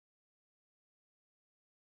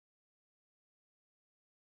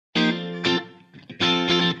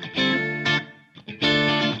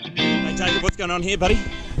what's going on here, buddy?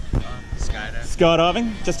 Skydiving.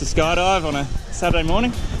 Skydiving. Just a skydive on a Saturday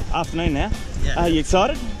morning, afternoon now. Yeah. Are you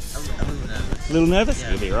excited? A little nervous. A little nervous?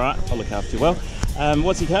 Yeah. You'll be right. I'll look after you well.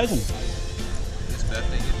 What's the occasion? It's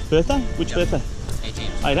birthday. Birthday? Which Yep. birthday? 18.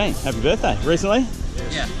 18. Happy birthday. Recently?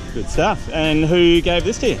 Yeah. Good stuff. And who gave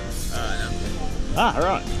this to you? No. Ah,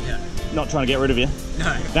 right. Yeah. Not trying to get rid of you.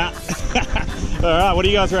 No. Nah. All right. What do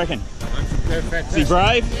you guys reckon? Is he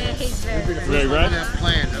brave? Yeah, he's very Very brave.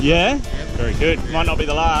 Plan. Yeah? Very good. Might not be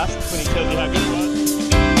the last when he tells you how good it was.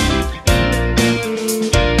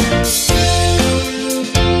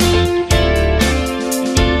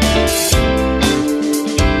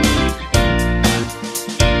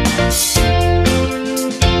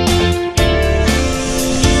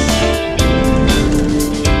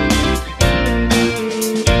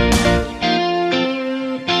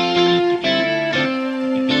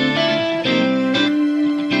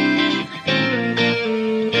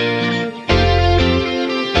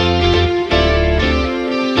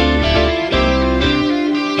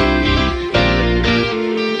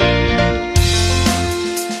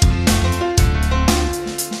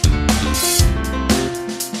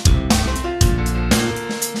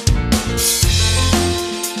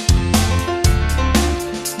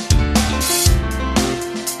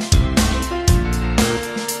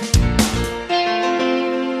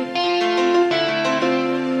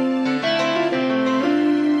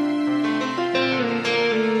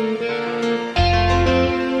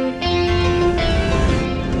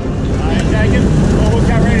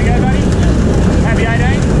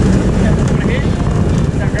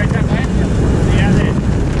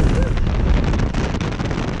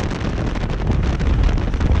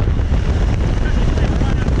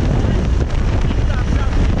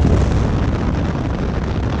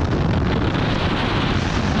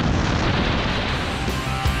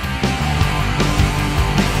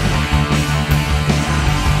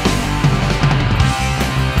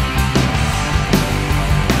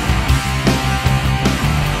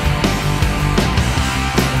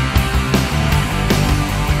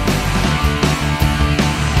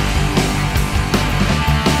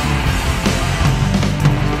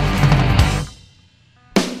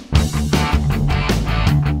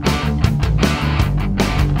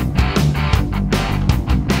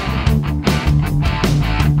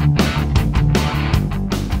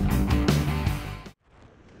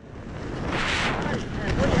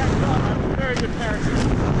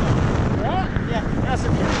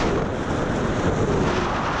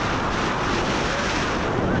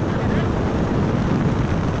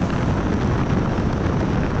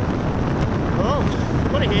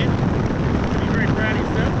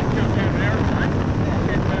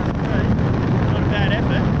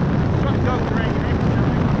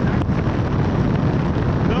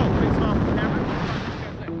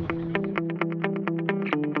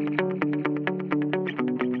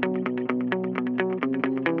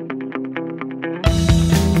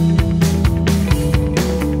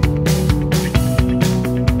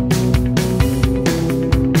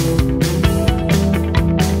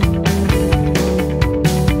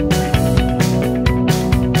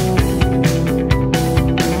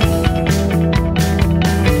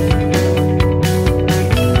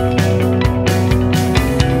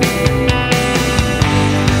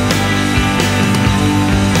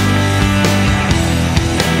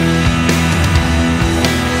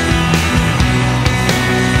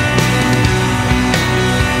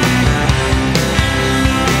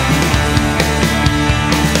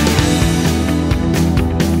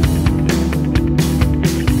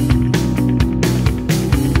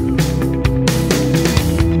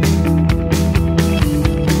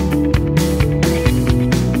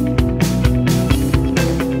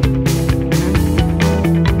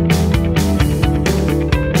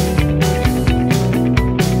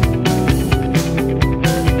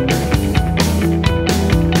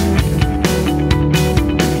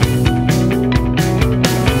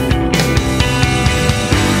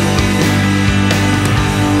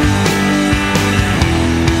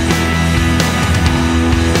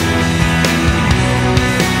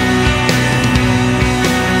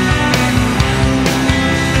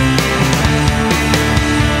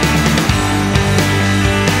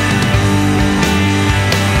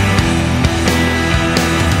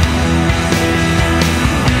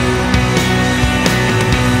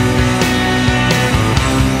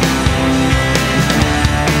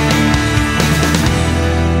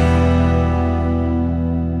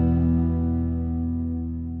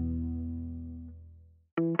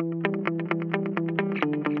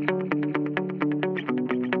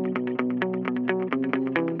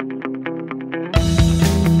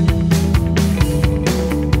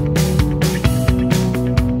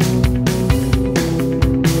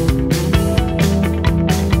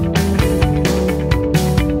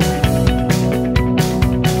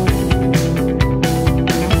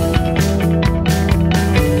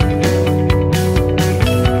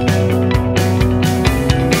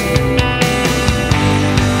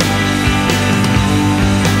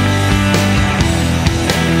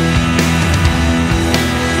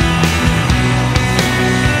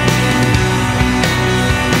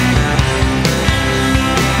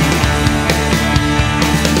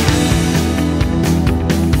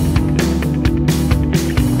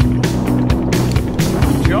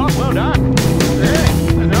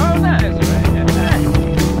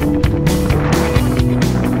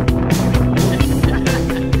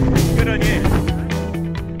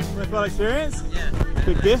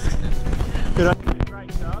 gift. Good on you.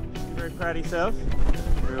 Great job. Very proud of yourself.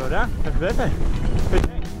 Very well done. Happy birthday. Good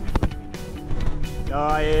day.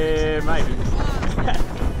 Oh yeah, maybe.